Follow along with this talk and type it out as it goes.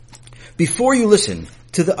Before you listen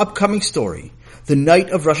to the upcoming story, The Night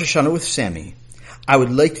of Rosh Hashana with Sammy, I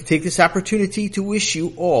would like to take this opportunity to wish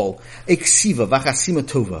you all a ksiva v'chasima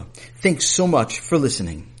tova. Thanks so much for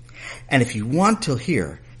listening. And if you want to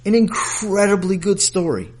hear an incredibly good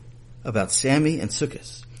story about Sammy and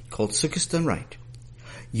Sukkot called Sukkot Done Right,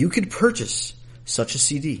 you could purchase such a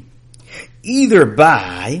CD either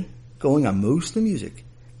by going on Most the Music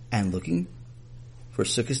and looking for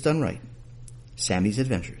Sukkot Done Right, Sammy's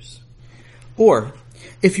Adventures. Or,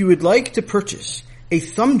 if you would like to purchase a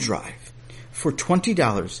thumb drive for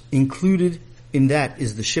 $20, included in that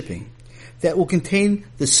is the shipping, that will contain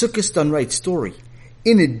the Sukkot Done Right story,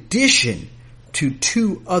 in addition to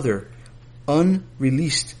 2 other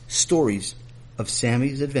unreleased stories of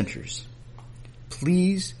Sammy's Adventures,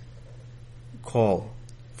 please call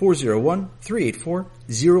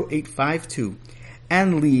 401-384-0852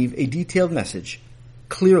 and leave a detailed message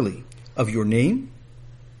clearly of your name,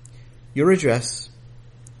 your address,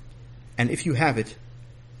 and if you have it,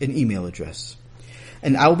 an email address.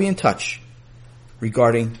 And I'll be in touch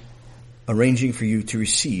regarding arranging for you to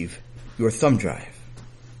receive your thumb drive.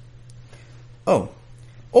 Oh,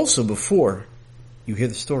 also before you hear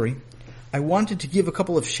the story, I wanted to give a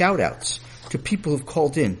couple of shout-outs to people who've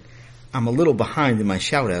called in. I'm a little behind in my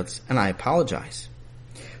shout-outs, and I apologize.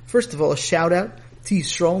 First of all, a shout-out to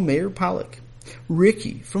Yisrael Meir Pollack,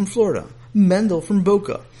 Ricky from Florida, Mendel from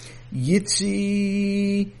Boca,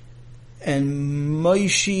 Yitzi and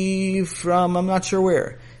Moishi from I'm not sure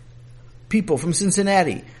where, people from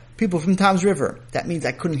Cincinnati, people from Tom's River. That means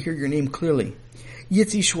I couldn't hear your name clearly.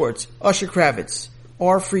 Yitzi Schwartz, Usher Kravitz,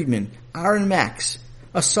 R. Friedman, Aaron Max,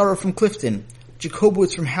 Asara from Clifton,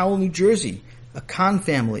 Jacobowitz from Howell, New Jersey, a Khan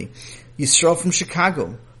family, Yisrael from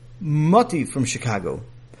Chicago, Mutti from Chicago,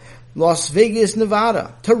 Las Vegas,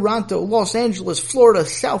 Nevada, Toronto, Los Angeles, Florida,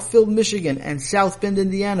 Southfield, Michigan, and South Bend,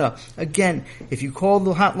 Indiana. Again, if you call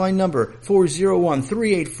the hotline number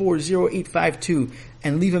 401-384-0852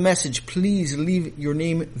 and leave a message, please leave your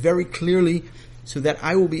name very clearly so that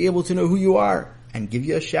I will be able to know who you are and give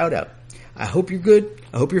you a shout out. I hope you're good,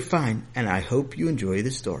 I hope you're fine, and I hope you enjoy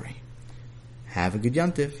the story. Have a good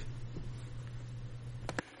Yontif.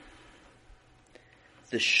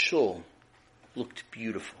 The shul looked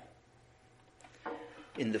beautiful.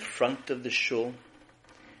 In the front of the shul,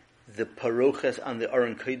 the parochas on the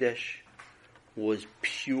Aron Kodesh was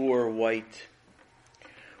pure white,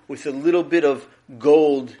 with a little bit of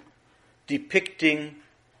gold depicting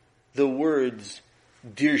the words,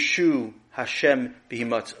 Dirshu Hashem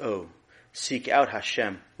bihimatz'o, seek out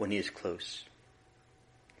Hashem when He is close.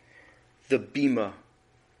 The bima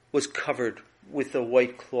was covered with a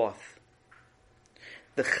white cloth.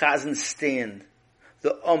 The chazan stand,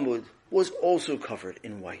 the amud, was also covered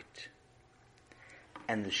in white.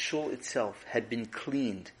 And the shul itself had been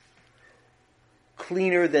cleaned,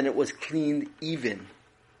 cleaner than it was cleaned even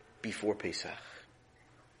before Pesach.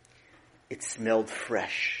 It smelled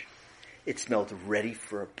fresh. It smelled ready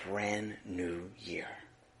for a brand new year.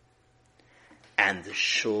 And the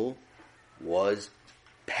shul was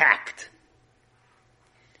packed.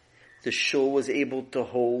 The shul was able to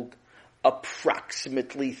hold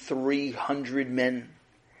approximately 300 men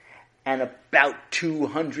and about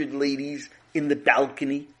 200 ladies in the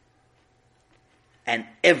balcony, and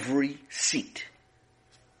every seat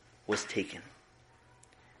was taken.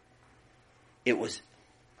 It was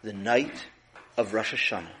the night of Rosh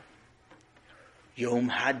Hashana. Yom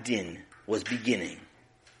Hadin was beginning.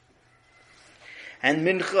 And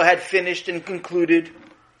Mincha had finished and concluded.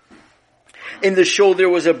 In the shul there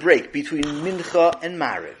was a break between Mincha and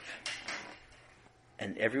Mariv.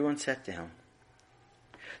 And everyone sat down.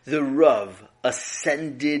 The Rav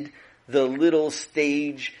ascended the little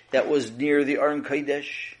stage that was near the Aron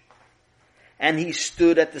Kodesh, and he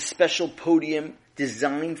stood at the special podium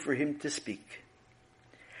designed for him to speak.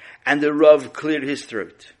 And the Rav cleared his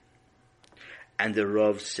throat. And the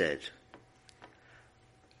Rav said,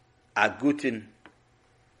 Agutin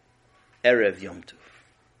Erev Yom Tov.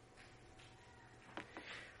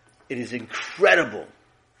 It is incredible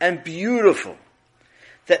and beautiful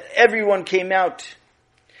that everyone came out,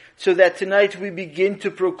 so that tonight we begin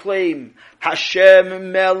to proclaim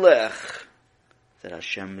Hashem Melech, that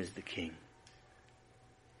Hashem is the King.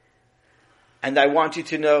 And I want you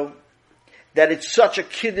to know that it's such a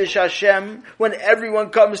Kiddush Hashem when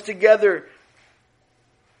everyone comes together,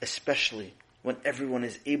 especially when everyone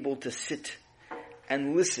is able to sit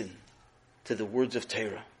and listen to the words of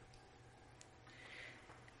Torah.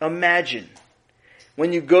 Imagine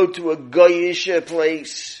when you go to a Goyish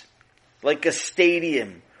place, like a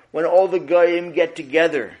stadium, when all the Goyim get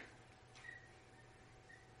together,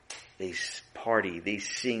 they party. They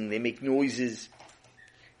sing, they make noises.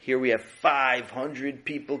 Here we have 500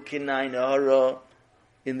 people, Kinai Nahara,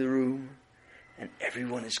 in the room, and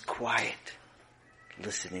everyone is quiet,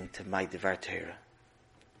 listening to my Devar Torah.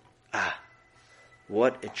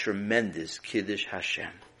 What a tremendous Kiddush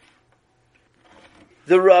Hashem.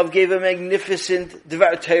 The Rav gave a magnificent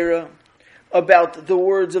Devar Torah about the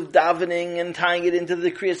words of davening and tying it into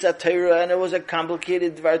the Kriyas HaTorah, and it was a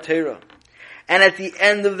complicated Devar Torah. And at the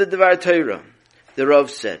end of the Devar Torah, the Rav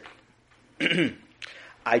said,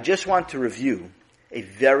 I just want to review a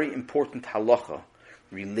very important halacha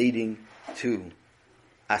relating to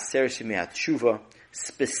Aser Simei Tshuva.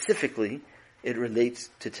 Specifically, it relates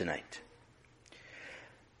to tonight.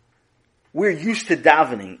 We're used to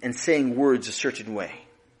davening and saying words a certain way.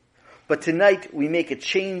 But tonight we make a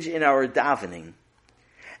change in our davening.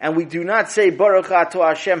 And we do not say Baruch Ato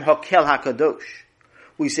Hashem Hakel HaKadosh.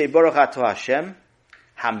 We say Baruch Ato Hashem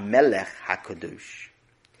HaMelech HaKadosh.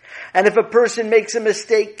 And if a person makes a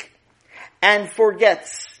mistake and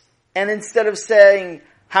forgets, and instead of saying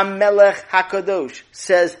HaMelech HaKadosh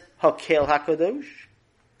says Hakel HaKadosh,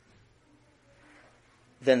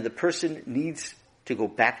 then the person needs to go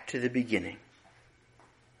back to the beginning.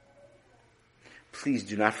 Please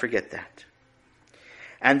do not forget that.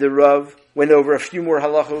 And the Rav went over a few more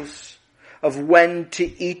halachos of when to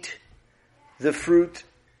eat the fruit.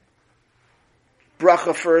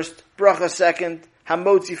 Bracha first, bracha second,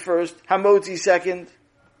 hamotzi first, hamotzi second.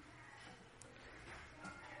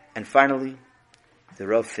 And finally, the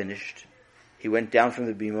Rav finished. He went down from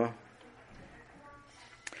the bima.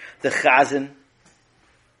 The chazan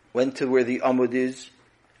went to where the amud is,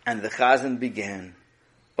 and the chazan began.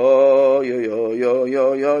 Oh, yo, yo, yo,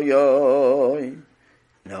 yo, yo, yo.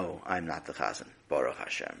 No, I'm not the chazan. Baruch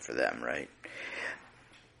Hashem for them, right?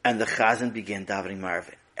 And the chazan began davening Marav.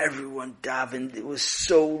 Everyone davened. It was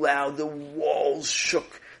so loud. The walls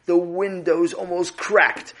shook. The windows almost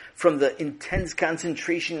cracked from the intense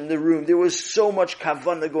concentration in the room. There was so much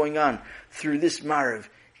kavanah going on through this Marav.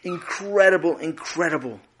 Incredible,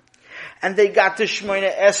 incredible. And they got to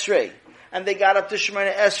Shemona Esrei. And they got up to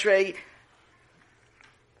Shemona Esrei.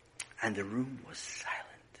 And the room was silent.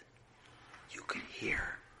 You could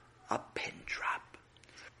hear a pin drop.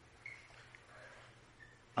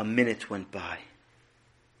 A minute went by.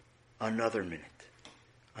 Another minute.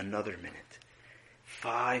 Another minute.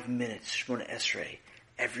 5 minutes, Shemona Esrei.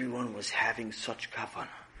 Everyone was having such kavanah.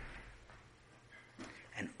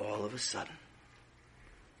 And all of a sudden,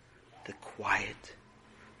 the quiet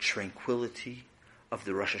tranquility of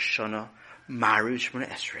the Rosh Hashana Ma'ariv Shemona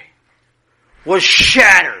Esrei was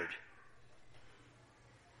shattered.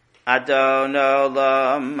 Adon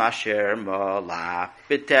Olam Asher Molach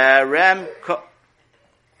B'Terem Ko.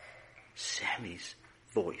 Sammy's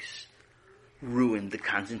voice ruined the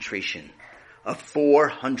concentration of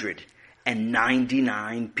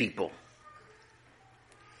 499 people.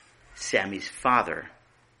 Sammy's father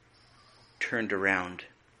turned around,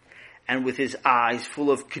 and with his eyes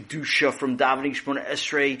full of Kedusha from davening Shemona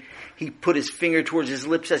Esrei, he put his finger towards his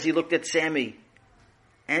lips as he looked at Sammy.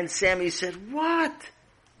 And Sammy said, "What?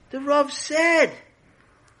 The Rav said."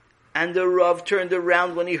 And the Rav turned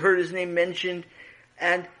around when he heard his name mentioned,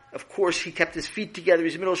 and of course he kept his feet together.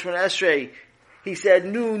 He's in the middle of Shemona Esrei. He said,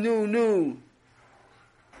 "No.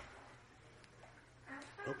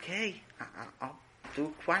 Okay, I'll do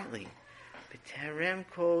it quietly. B'terem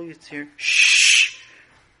kol yitzir." Shh.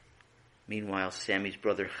 Meanwhile, Sammy's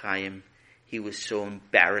brother Chaim, he was so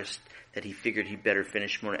embarrassed that he figured he better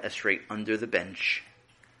finish Shemona Esrei under the bench.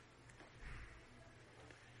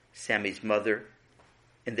 Sammy's mother,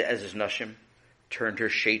 in the Ezra's Nashim, turned her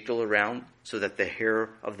sheitel around so that the hair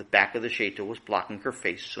of the back of the sheitel was blocking her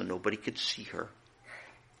face so nobody could see her.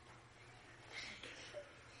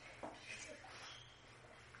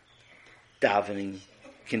 Davening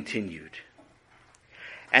continued.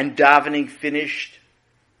 And davening finished.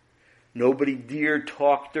 Nobody dared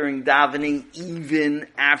talk during davening, even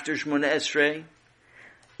after Shemona Esrei,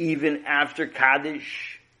 even after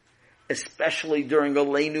Kaddish, especially during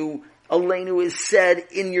Aleinu. Aleinu is said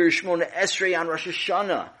in your Shemona Esrei on Rosh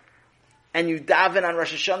Hashana. And you daven on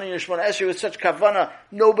Rosh Hashana in your Shemona Esrei with such kavanah,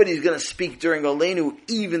 nobody's going to speak during Aleinu,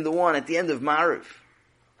 even the one at the end of Ma'ariv.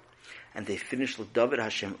 And they finished with David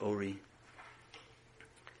Hashem Ori.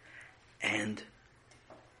 And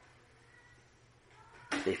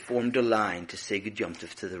they formed a line to say Good Yom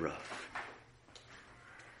Tov to the Rav.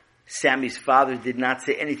 Sammy's father did not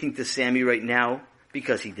say anything to Sammy right now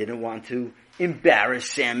because he didn't want to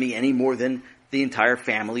embarrass Sammy any more than the entire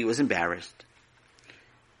family was embarrassed.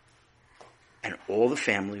 And all the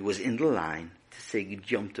family was in the line to say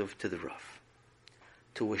Good Yom Tov to the Rav,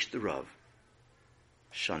 to wish the Rav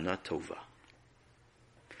Shana Tova.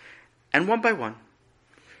 And one by one,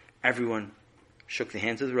 everyone shook the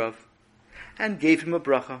hands of the Rav and gave him a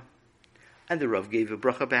bracha. And the Rav gave a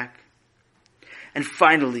bracha back. And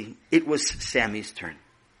finally, it was Sammy's turn.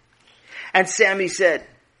 And Sammy said,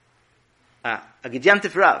 a Gid Yom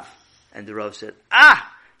Tov, Rav. And the Rav said,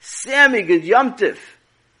 Sammy, Gid Yom Tov.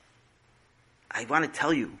 I want to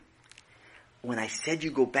tell you, when I said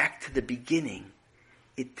you go back to the beginning,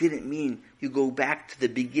 it didn't mean you go back to the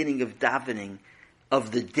beginning of davening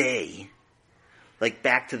of the day, like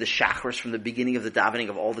back to the shachris from the beginning of the davening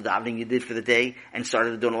of all the davening you did for the day and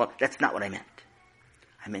started the donut. That's not what I meant.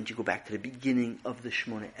 I meant you go back to the beginning of the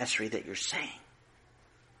Shemona Esrei that you're saying.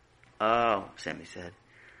 Oh, Sammy said.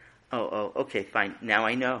 Oh, okay, fine. Now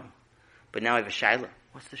I know. But now I have a shaila.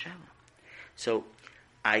 What's the shaila? So,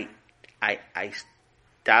 I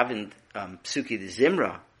davened Psuki the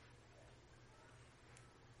Zimra.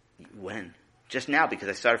 When? Just now, because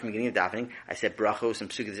I started from the beginning of davening. I said brachos and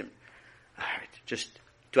Psuki the Zimra. All right,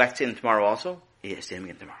 do I have to say them tomorrow also? Yeah, say them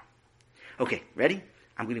again tomorrow. Okay, ready?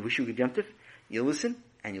 I'm going to wish you a good Yom Tov. You'll listen,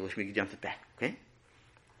 and you'll wish me a good Yom Tov back, okay?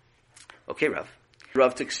 Okay, Rav.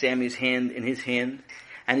 Rav took Sammy's hand in his hand,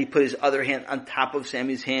 and he put his other hand on top of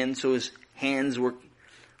Sammy's hand, so his hands were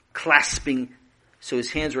clasping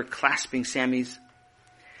Sammy's.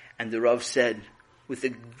 And the Rav said, with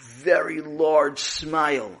a very large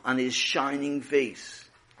smile on his shining face,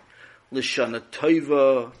 L'shana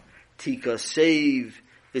tova, tika seiv,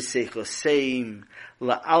 v'seicha seim,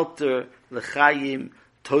 la'alter, l'chayim,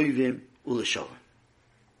 toivim, u'l'shalom.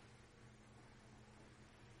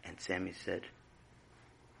 And Sammy said,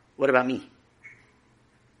 what about me?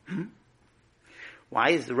 Why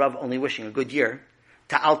is the Rav only wishing a good year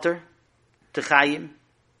to alter, to chayim,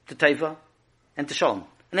 to teiva, and to shalom?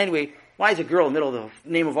 And anyway, why is a girl in the middle of the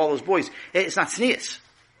name of all those boys? It's not sneas.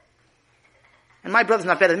 And my brother's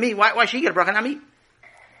not better than me. Why should he get a bracha, not me?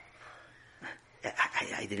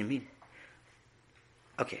 I didn't mean.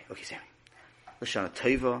 Okay, Sammy. L'shana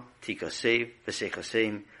teiva, tika seiv, v'seicha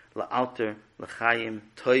seim, la'alter, l'chayim,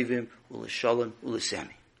 toivim, u'l'shalom,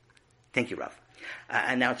 u'l'sami. Thank you, Rav.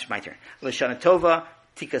 And now it's my turn. L'shana tova,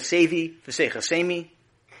 tika sevi, v'seicha seimi.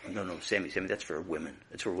 No, Sammy, that's for women.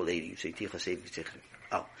 That's for a lady. You say tika sevi, v'seicha seimi.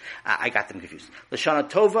 Oh, I got them confused. L'shana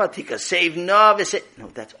tova, tika seiv, na, v'seicha. No,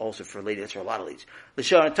 that's also for a lady. That's for a lot of ladies.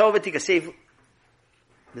 L'shana tova, tika seiv.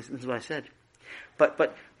 This is what I said.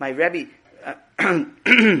 But my Rebbe,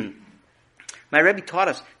 my Rebbe taught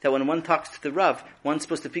us that when one talks to the Rav, one's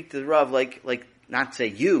supposed to speak to the Rav like not say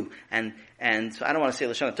you, and so I don't want to say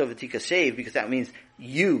L'shana tova tika seiv because that means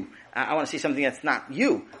you. I want to say something that's not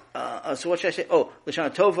you. So what should I say? Oh,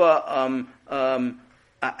 L'shana tova.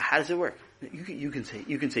 How does it work? You can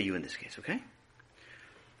say you in this case. Okay.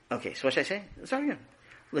 So what should I say? Let's start again.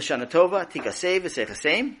 L'shana tova tika seiv v'seicha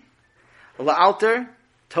seim, la'alter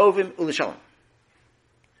tovim u'l'shalom.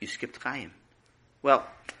 You skipped Chaim. Well,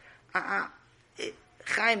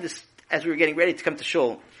 Chaim, as we were getting ready to come to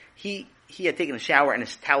shul, he had taken a shower and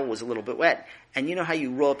his towel was a little bit wet. And you know how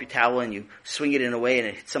you roll up your towel and you swing it in a way and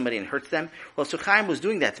it hits somebody and hurts them? Well, so Chaim was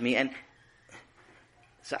doing that to me, and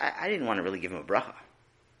so I didn't want to really give him a bracha.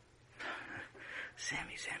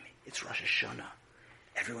 Sammy, it's Rosh Hashana.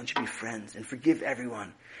 Everyone should be friends and forgive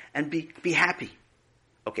everyone and be happy.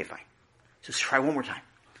 Okay, fine. So try one more time.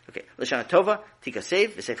 Okay, L'shana tova, tika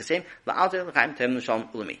seiv, v'seicha seim, la'alter, l'chayim, toivim, l'shalom,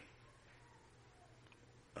 u'l'mi.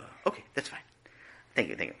 Okay, that's fine. Thank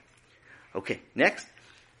you. Okay, next.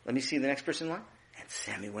 Let me see the next person in line. And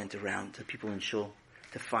Sammy went around to people in shul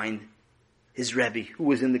to find his Rebbe, who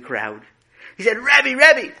was in the crowd. He said,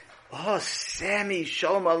 Rebbe! Oh, Sammy,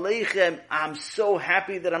 shalom aleichem. I'm so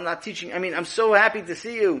happy that I'm not teaching. I'm so happy to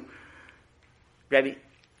see you. Rebbe,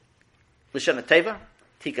 L'shana teva,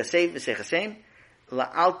 tika seiv, v'seicha seim,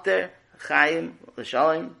 la'alter, chayim,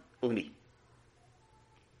 l'shalom, u'l'mi.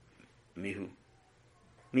 Mihu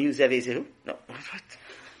zev zehu? No. What?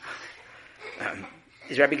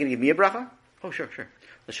 Is Rabbi going to give me a bracha? Oh, sure.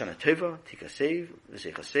 L'shana tova, tika seiv,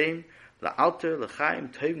 v'seicha seim, la'alter, l'chayim,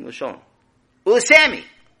 tovim, l'shalom. U'l'sami.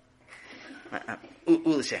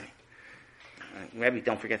 U'l'sami. Rabbi,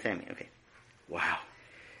 don't forget Sammy. Okay. Wow.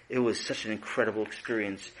 It was such an incredible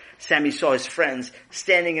experience. Sammy saw his friends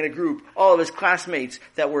standing in a group, all of his classmates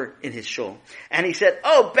that were in his shul. And he said,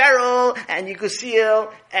 oh, Beryl, and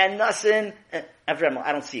Yekusiel, and Nassin, and Avremel,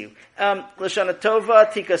 I don't see you. L'shana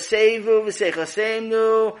tova, tika seivu, v'seicha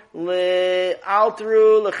seimnu,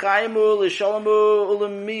 le'alteru, l'chaimu,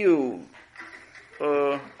 l'shalamu,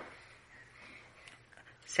 u'l'miyu.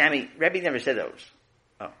 Sammy, Rebbe never said those.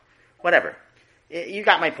 Oh, whatever. You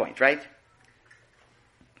got my point, right?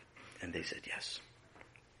 And they said yes.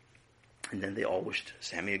 And then they all wished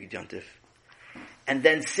Sammy a good yontif. And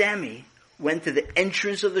then Sammy went to the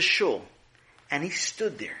entrance of the shul, and he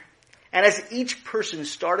stood there. And as each person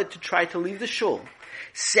started to try to leave the shul,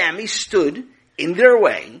 Sammy stood in their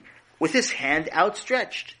way with his hand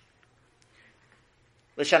outstretched.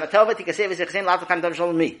 L'shana tova tikaseh v'sechasem l'al t'chaim tam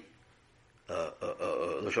shalom mi.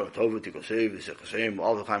 L'shana tova tikaseh v'sechasem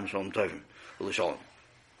l'al t'chaim shalom tovim. L'shalom.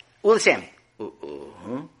 U'l'sami.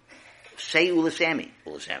 Say u'l'sami.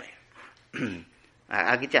 U'l'sami.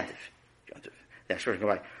 I'll get yantif. The next person go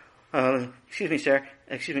by. Excuse me, sir.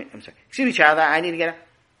 Excuse me. I'm sorry. Excuse me, child. I need to get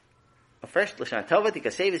up. First, l'shana tova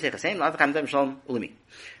tikaseh v'sechasem l'al t'chaim tam shalom u'l'mi.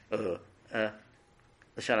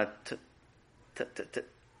 L'shana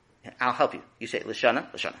I'll help you. You say l'shana,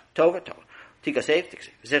 tova, tikaseh,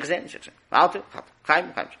 v'sechasem, v'sechasem, l'altu,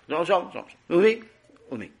 chaim, shalom, umi.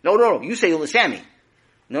 No. You say l'sami.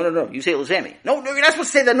 No. You say l'sami. No, you're not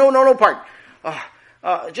supposed to say the no part.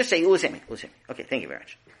 Just say l'sami. Okay, thank you very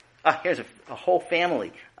much. Here's a whole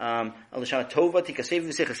family. L'shana tova, tikaseh,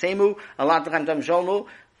 v'sechasemu, alat chaim tam shalom,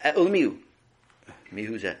 u'miu. Me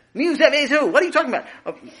who's that? Me who's that? Who? What are you talking about?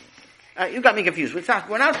 You got me confused.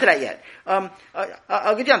 We're not to that yet. I'll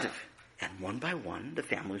get yantif. And one by one, the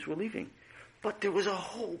families were leaving. But there was a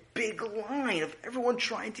whole big line of everyone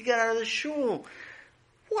trying to get out of the shul.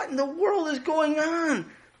 What in the world is going on?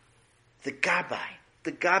 The Gabbai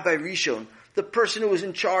Rishon, the person who was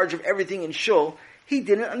in charge of everything in shul, he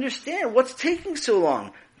didn't understand what's taking so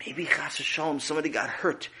long. Maybe chas v'shalom, somebody got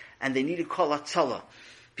hurt and they need to call Hatzalah.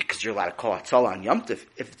 Because you're allowed to call Hatzalah on Yom Tov.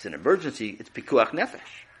 If it's an emergency, it's pikuach nefesh.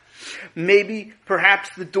 Maybe,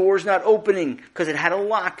 perhaps the door's not opening because it had a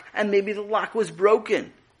lock, and maybe the lock was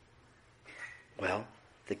broken. Well,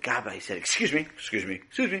 the Gabbai said, excuse me.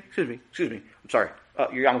 I'm sorry.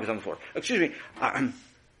 Your yarmulke is on the floor. Excuse me.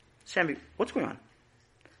 Sammy, what's going on?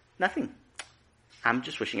 Nothing. I'm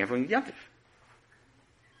just wishing everyone Yom Tov.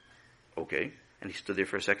 Okay. And he stood there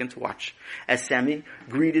for a second to watch. As Sammy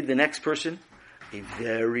greeted the next person, a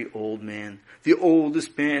very old man, the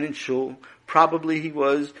oldest man in shul. Probably he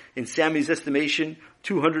was, in Sammy's estimation,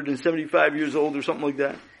 275 years old or something like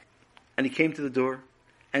that. And he came to the door,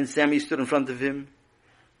 and Sammy stood in front of him,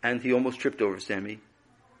 and he almost tripped over Sammy.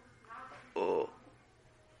 Oh.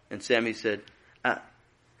 And Sammy said,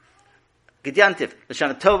 Gedyantiv,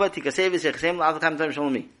 l'shana tova, tikaseh v'sechasem l'al t'chaim tam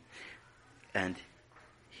shalom. And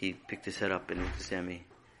he picked his head up and looked at Sammy,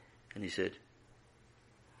 and he said,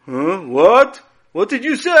 What? What did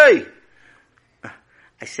you say?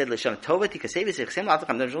 I said, L'shana tova tikaseh v'sechasem l'al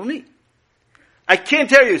t'chaim tam shalom. I can't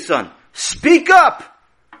hear you, son. Speak up!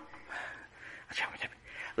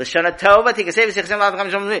 L'shana tova tikaseh v'sechasem l'al t'chaim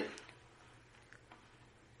shalom.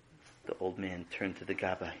 The old man turned to the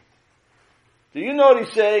Gabbai. Do you know what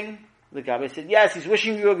he's saying? The Gabbai said, yes, he's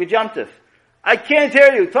wishing you a good Yom Tov. I can't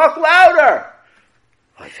hear you. Talk louder.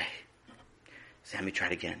 Oy vey. Sammy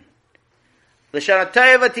tried again. L'shana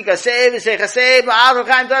tova tikaseh v'sechasem l'al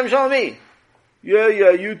t'chaim tam shalom. Yeah,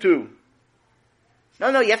 you too.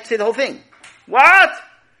 No, you have to say the whole thing. What?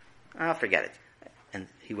 I'll forget it. And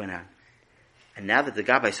he went on. And now that the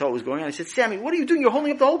Gabbai saw what was going on, he said, Sammy, what are you doing? You're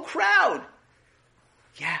holding up the whole crowd.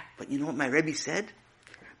 Yeah, but you know what my Rebbe said?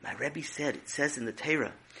 My Rebbe said, it says in the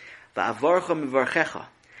Torah, Va'avarcha mivarchecha,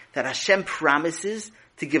 that Hashem promises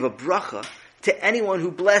to give a bracha to anyone who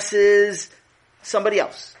blesses somebody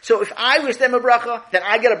else. So if I wish them a bracha, then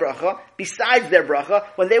I get a bracha, besides their bracha.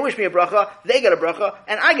 When they wish me a bracha, they get a bracha,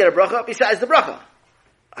 and I get a bracha besides the bracha.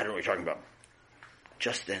 I don't know what you're talking about.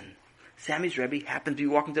 Just then, Sammy's Rebbe happened to be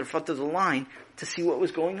walking to the front of the line to see what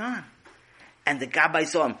was going on. And the Gabbai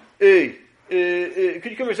saw him. Hey,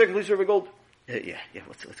 could you come here a second, please, Rebbe Gold? Yeah,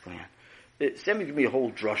 what's going on? Sammy gave me a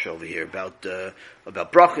whole drush over here about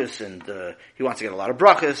brachas, and he wants to get a lot of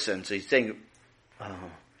brachas, and so he's saying,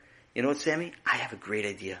 you know what, Sammy? I have a great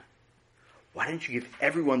idea. Why don't you give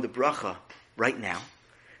everyone the bracha right now?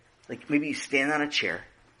 Like maybe you stand on a chair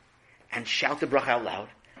and shout the bracha out loud,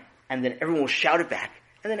 and then everyone will shout it back,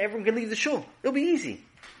 and then everyone can leave the shul. It'll be easy.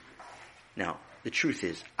 Now, the truth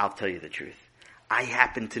is, I'll tell you the truth. I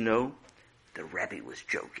happen to know the Rebbe was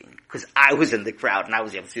joking, because I was in the crowd and I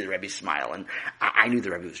was able to see the Rebbe smile, and I knew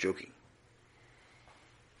the Rebbe was joking.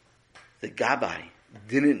 The Gabbai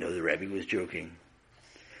didn't know the Rebbe was joking.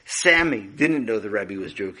 Sammy didn't know the Rebbe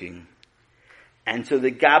was joking. And so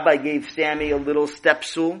the Gabbai gave Sammy a little step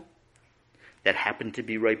stool that happened to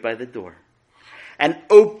be right by the door, and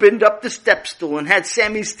opened up the step stool and had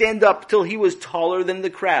Sammy stand up till he was taller than the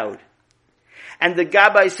crowd. And the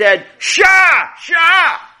Gabbai said,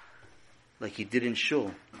 Shah! Like he did in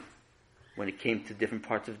shul when it came to different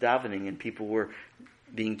parts of davening and people were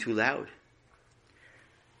being too loud.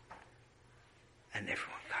 And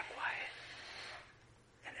everyone got quiet.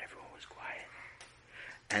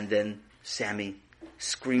 And then Sammy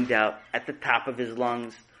screamed out at the top of his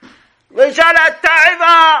lungs, L'shana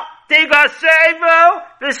taiva, tigasevu,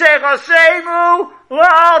 v'sechasevu,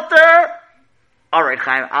 l'alter. All right,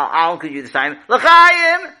 Chaim, I'll give you this time.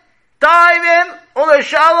 L'chaim, taivim,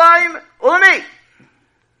 u'l'shalayim, u'l'mi.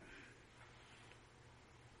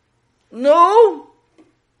 No.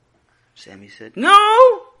 Sammy said,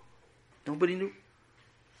 no. Nobody knew.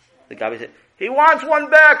 The guy said, he wants one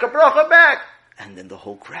back, a bracha back. And then the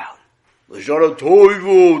whole crowd.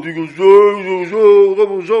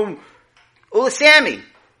 Oh, Sammy.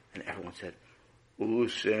 And everyone said, oh,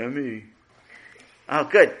 Sammy. Oh,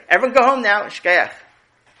 good. Everyone go home now. Shkayach.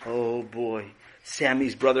 Oh, boy.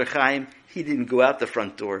 Sammy's brother Chaim, he didn't go out the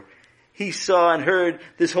front door. He saw and heard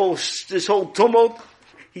this whole tumult.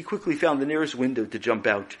 He quickly found the nearest window to jump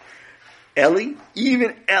out.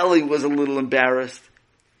 Even Ellie was a little embarrassed.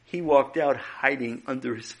 He walked out hiding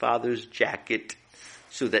under his father's jacket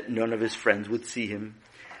so that none of his friends would see him.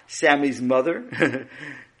 Sammy's mother,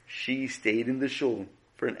 she stayed in the shul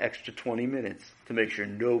for an extra 20 minutes to make sure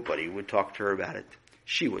nobody would talk to her about it.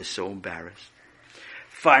 She was so embarrassed.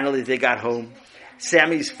 Finally, they got home.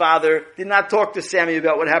 Sammy's father did not talk to Sammy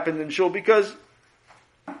about what happened in shul because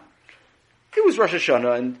it was Rosh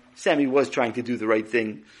Hashana and Sammy was trying to do the right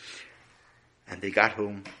thing. And they got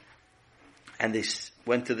home and they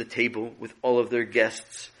went to the table with all of their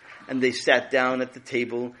guests. And they sat down at the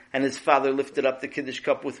table, and his father lifted up the Kiddush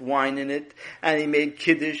cup with wine in it, and he made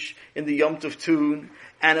Kiddush in the Yom Tov tune,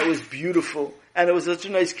 and it was beautiful, and it was such a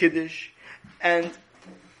nice Kiddush. And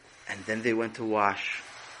then they went to wash.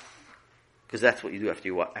 Because that's what you do after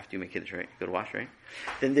you make Kiddush, right? You go to wash, right?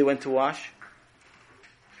 Then they went to wash.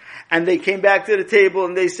 And they came back to the table,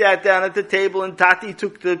 and they sat down at the table, and Tati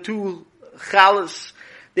took the two challahs.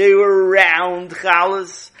 They were round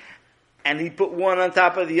challahs. And he put one on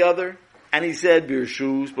top of the other, and he said,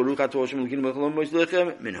 Birshus, Baruch Atah Hashem Elokeinu Melech Haolam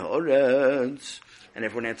Moslechem Min Haaretz. And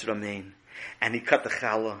everyone answered Amen. And he cut the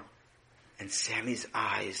challah, and Sammy's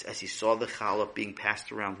eyes, as he saw the challah being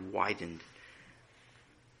passed around, widened.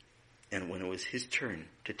 And when it was his turn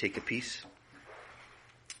to take a piece,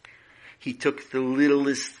 he took the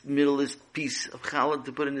middlest piece of challah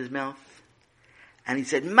to put in his mouth, and he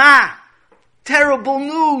said, Ma, terrible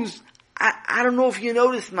news. I don't know if you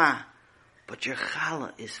noticed, Ma, but your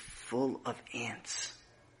challah is full of ants.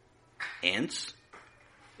 Ants?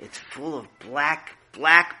 It's full of black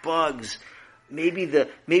bugs. Maybe the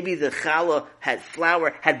challah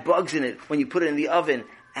had bugs in it when you put it in the oven,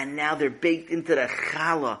 and now they're baked into the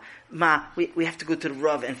challah. Ma, we have to go to the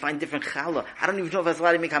Rav and find different challah. I don't even know if I was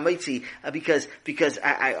allowed to make hamaitzi, because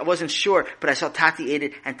I wasn't sure, but I saw Tati ate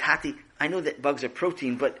it, and Tati, I know that bugs are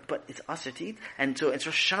protein, but it's asur to eat, and so it's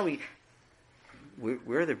Rosh Hashanah.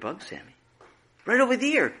 Where are their bugs, Sammy? Right over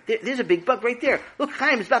there. There's a big bug right there. Look,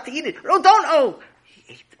 Chaim is about to eat it. Oh, don't! Oh!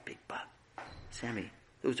 He ate the big bug. Sammy,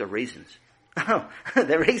 those are raisins. Oh,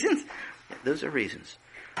 they're raisins? Yeah, those are raisins.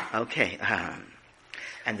 Okay.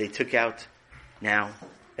 And they took out now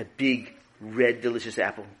a big, red, delicious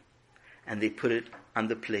apple. And they put it on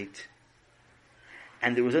the plate.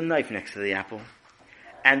 And there was a knife next to the apple.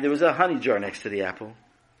 And there was a honey jar next to the apple.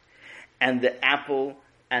 And the apple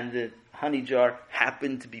and the honey jar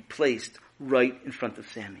happened to be placed right in front of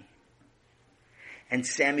Sammy. And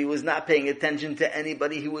Sammy was not paying attention to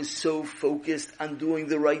anybody. He was so focused on doing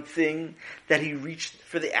the right thing that he reached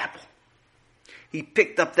for the apple. He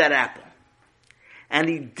picked up that apple and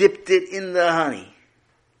he dipped it in the honey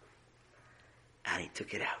and he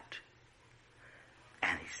took it out.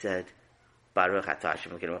 And he said, Baruch Atah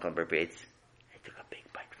Hashem Elokeinu Melech Haolam Moslechem. He took a big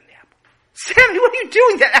bite from the apple. Sammy, what are you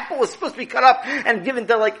doing? That apple was supposed to be cut up and given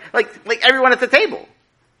to like everyone at the table.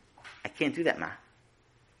 I can't do that, Ma.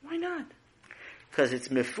 Why not? Because it's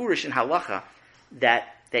mefurish in halacha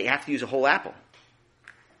that you have to use a whole apple.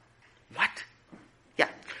 What? Yeah.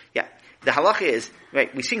 The halacha is,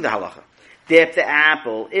 right, we sing the halacha. Dip the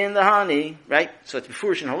apple in the honey, right? So it's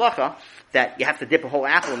mefurish in halacha that you have to dip a whole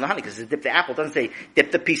apple in the honey, because it dip the apple. It doesn't say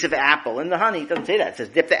dip the piece of apple in the honey. It doesn't say that. It says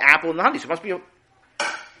dip the apple in the honey. So it must be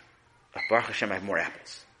Baruch Hashem, I have more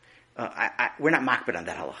apples. We're not makbid on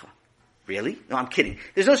that halacha. Really? No, I'm kidding.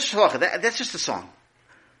 There's no such halacha. That's just a song.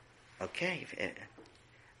 Okay.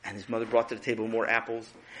 And his mother brought to the table more apples,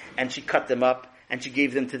 and she cut them up, and she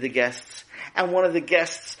gave them to the guests. And one of the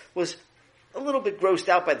guests was a little bit grossed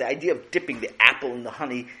out by the idea of dipping the apple in the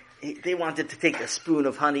honey. They wanted to take a spoon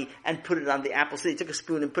of honey and put it on the apple, so they took a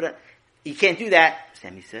spoon and put it. You can't do that,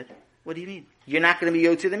 Sammy said. What do you mean? You're not going to be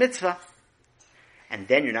yotze the mitzvah. And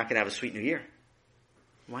then you're not going to have a sweet New Year.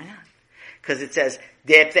 Why not? Because it says,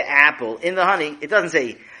 dip the apple in the honey. It doesn't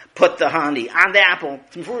say, put the honey on the apple.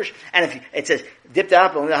 And if it says dip the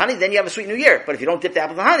apple in the honey, then you have a sweet New Year. But if you don't dip the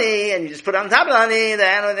apple in the honey and you just put it on top of the honey,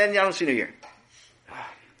 then you don't see New Year.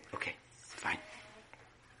 Okay, fine.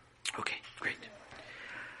 Okay, great.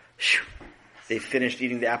 They finished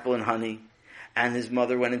eating the apple and honey, and his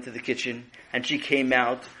mother went into the kitchen, and she came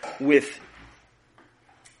out with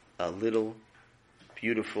a little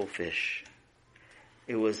beautiful fish.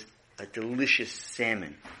 It was a delicious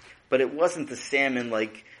salmon, but it wasn't the salmon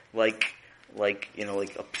like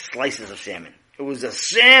slices of salmon. It was a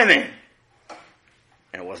salmon,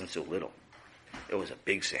 and it wasn't so little. It was a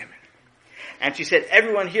big salmon. And she said,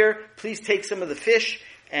 "Everyone here, please take some of the fish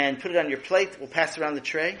and put it on your plate. We'll pass around the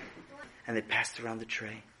tray." And they passed around the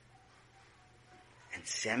tray. And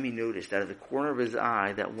Sammy noticed out of the corner of his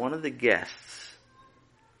eye that one of the guests,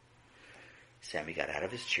 Sammy got out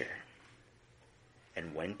of his chair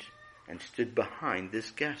and went and stood behind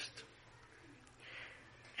this guest.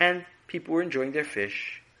 And people were enjoying their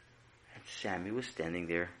fish, and Sammy was standing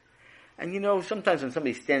there. And sometimes when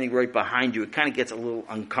somebody's standing right behind you, it kind of gets a little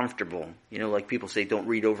uncomfortable. Like people say, don't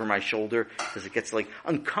read over my shoulder, because it gets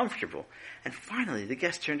uncomfortable. And finally, the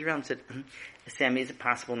guest turned around and said, Sammy, is it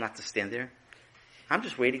possible not to stand there? I'm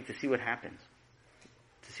just waiting to see what happens.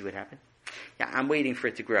 To see what happened? Yeah, I'm waiting for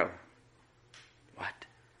it to grow. What?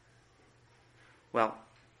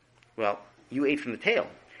 Well, you ate from the tail.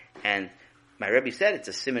 And my Rebbe said it's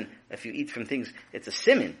a siman. If you eat from things, it's a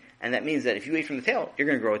siman. And that means that if you ate from the tail, you're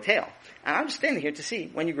going to grow a tail. And I'm just standing here to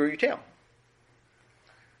see when you grow your tail.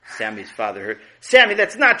 Sammy's father heard, Sammy,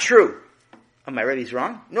 that's not true. Oh, my Rebbe's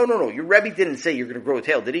wrong? No. Your Rebbe didn't say you're going to grow a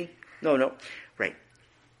tail, did he? No. Right.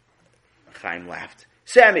 Chaim laughed.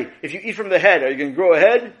 Sammy, if you eat from the head, are you going to grow a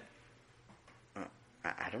head?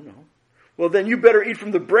 I don't know. Well, then you better eat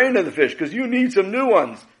from the brain of the fish, because you need some new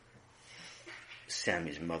ones.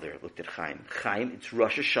 Sammy's mother looked at Chaim. Chaim, it's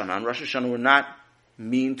Rosh Hashana. On Rosh Hashana, we're not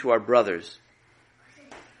mean to our brothers.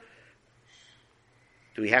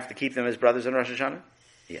 Do we have to keep them as brothers on Rosh Hashana?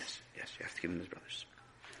 Yes, you have to keep them as brothers.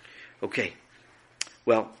 Okay.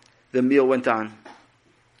 Well, the meal went on,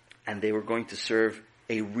 and they were going to serve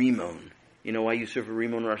a rimon. You know why you serve a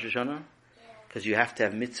rimon in Rosh Hashana? Because you have to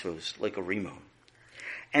have mitzvos like a rimon.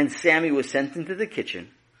 And Sammy was sent into the kitchen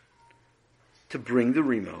to bring the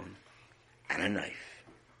rimon and a knife.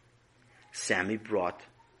 Sammy brought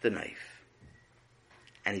the knife,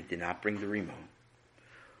 and he did not bring the rimon.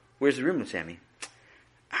 Where's the rimon, Sammy?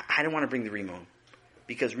 I don't want to bring the rimon,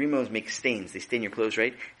 because rimons make stains. They stain your clothes,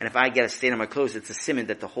 right? And if I get a stain on my clothes, it's a siman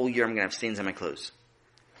that the whole year I'm going to have stains on my clothes.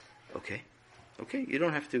 Okay, you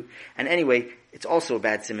don't have to. And anyway, it's also a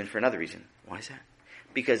bad siman for another reason. Why is that?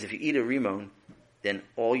 Because if you eat a rimon, then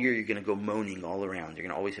all year you're going to go moaning all around. You're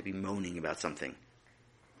going to always be moaning about something.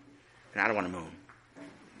 And I don't want to moan.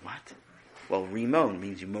 What? Well, re-moan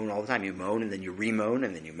means you moan all the time. You moan and then you re-moan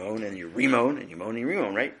and then you moan and then you re-moan and you moan and you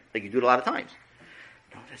re-moan, right? Like you do it a lot of times.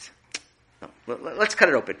 No, let's cut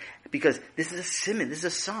it open. Because this is a siman, this is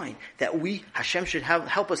a sign that Hashem should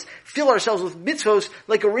help us fill ourselves with mitzvos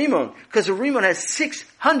like a rimon. Because a rimon has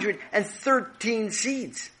 613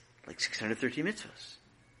 seeds. Like 613 mitzvos.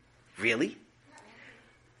 Really?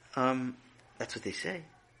 That's what they say.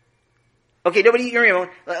 Okay, nobody eat your rimon.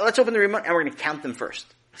 Let's open the rimon and we're going to count them first.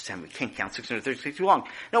 Sam, we can't count 630. It's too long.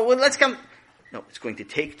 No, let's count. No, it's going to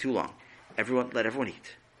take too long. Let everyone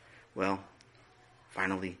eat. Well,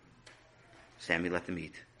 finally, Sammy let them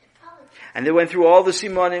eat. And they went through all the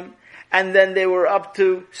simanim, and then they were up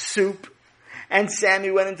to soup. And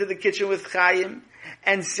Sammy went into the kitchen with Chaim,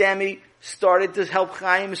 and Sammy started to help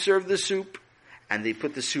Chaim serve the soup. And they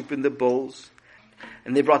put the soup in the bowls.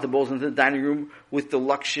 And they brought the bowls into the dining room with the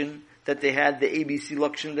lakshin that they had, the ABC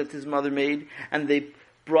lakshin that his mother made. And they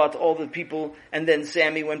brought all the people, and then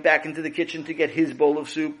Sammy went back into the kitchen to get his bowl of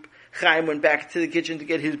soup. Chaim went back to the kitchen to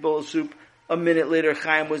get his bowl of soup. A minute later,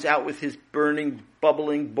 Chaim was out with his burning,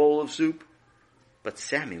 bubbling bowl of soup. But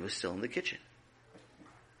Sammy was still in the kitchen.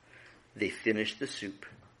 They finished the soup.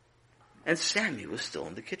 And Sammy was still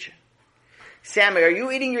in the kitchen. Sammy, are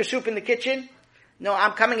you eating your soup in the kitchen? No,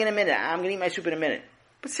 I'm coming in a minute. I'm going to eat my soup in a minute.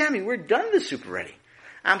 But Sammy, we're done the soup already.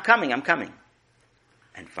 I'm coming.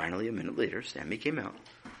 And finally, a minute later, Sammy came out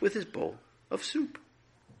with his bowl of soup.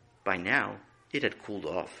 By now, it had cooled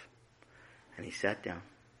off. And he sat down.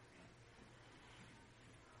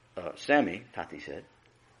 Sammy, Tati said,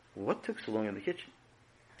 what took so long in the kitchen?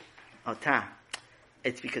 Oh,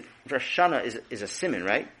 it's because Rosh Hashana is a siman,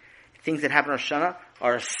 right? Things that happen on Rosh Hashana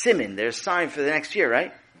are a siman. They're a sign for the next year,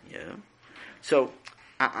 right? Yeah. So,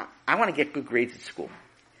 I want to get good grades at school.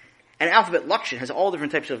 And alphabet lakshin has all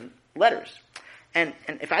different types of letters. And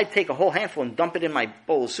if I take a whole handful and dump it in my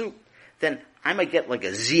bowl of soup, then I might get like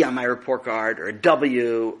a Z on my report card, or a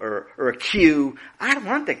W, or a Q. I don't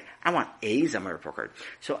want that. I want A's on my report card.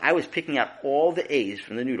 So I was picking out all the A's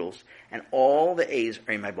from the noodles, and all the A's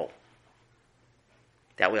are in my bowl.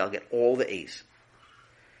 That way I'll get all the A's.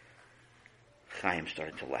 Chaim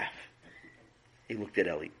started to laugh. He looked at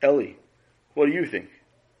Ellie. Ellie, what do you think?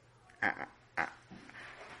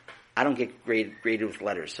 I don't get graded with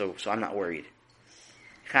letters, so I'm not worried.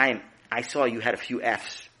 Chaim, I saw you had a few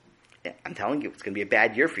F's. I'm telling you, it's going to be a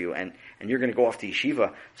bad year for you, and you're going to go off to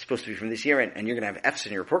yeshiva, supposed to be from this year, and you're going to have F's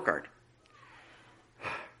in your report card.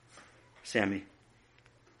 Sammy,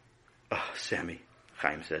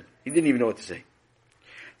 Chaim said. He didn't even know what to say.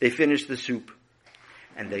 They finished the soup,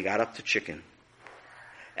 and they got up to chicken.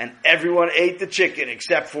 And everyone ate the chicken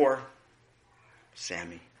except for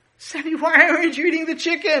Sammy. Sammy, why aren't you eating the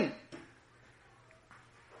chicken?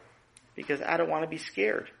 Because I don't want to be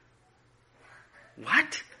scared.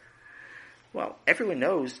 What? Well, everyone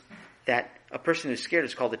knows that a person who's scared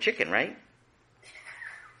is called a chicken, right?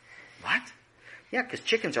 What? Yeah, because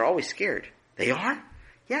chickens are always scared. They are?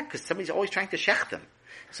 Yeah, because somebody's always trying to shech them.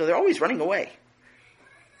 So they're always running away.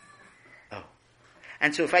 Oh.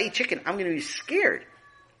 And so if I eat chicken, I'm going to be scared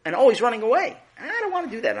and always running away. I don't want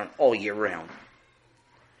to do that all year round.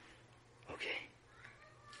 Okay.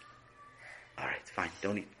 All right, fine.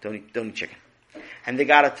 Don't eat chicken. And they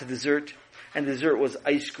got up to dessert, and dessert was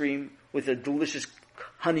ice cream with a delicious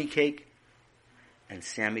honey cake. And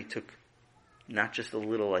Sammy took not just a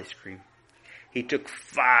little ice cream. He took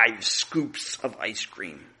 5 scoops of ice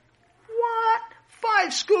cream. What?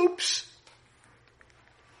 5 scoops?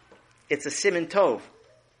 It's a siman tov.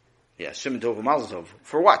 Yeah, siman tov and mazel tov.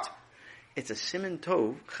 For what? It's a siman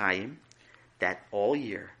tov, Chaim, that all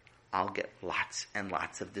year I'll get lots and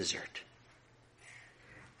lots of dessert.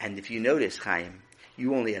 And if you notice, Chaim,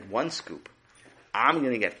 you only had 1 scoop. I'm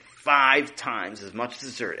going to get 5 times as much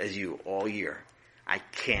dessert as you all year. I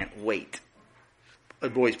can't wait.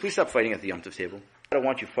 Boys, please stop fighting at the Yom Tov table. I don't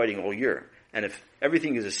want you fighting all year. And if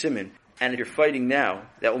everything is a siman, and if you're fighting now,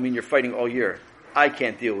 that will mean you're fighting all year. I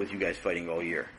can't deal with you guys fighting all year.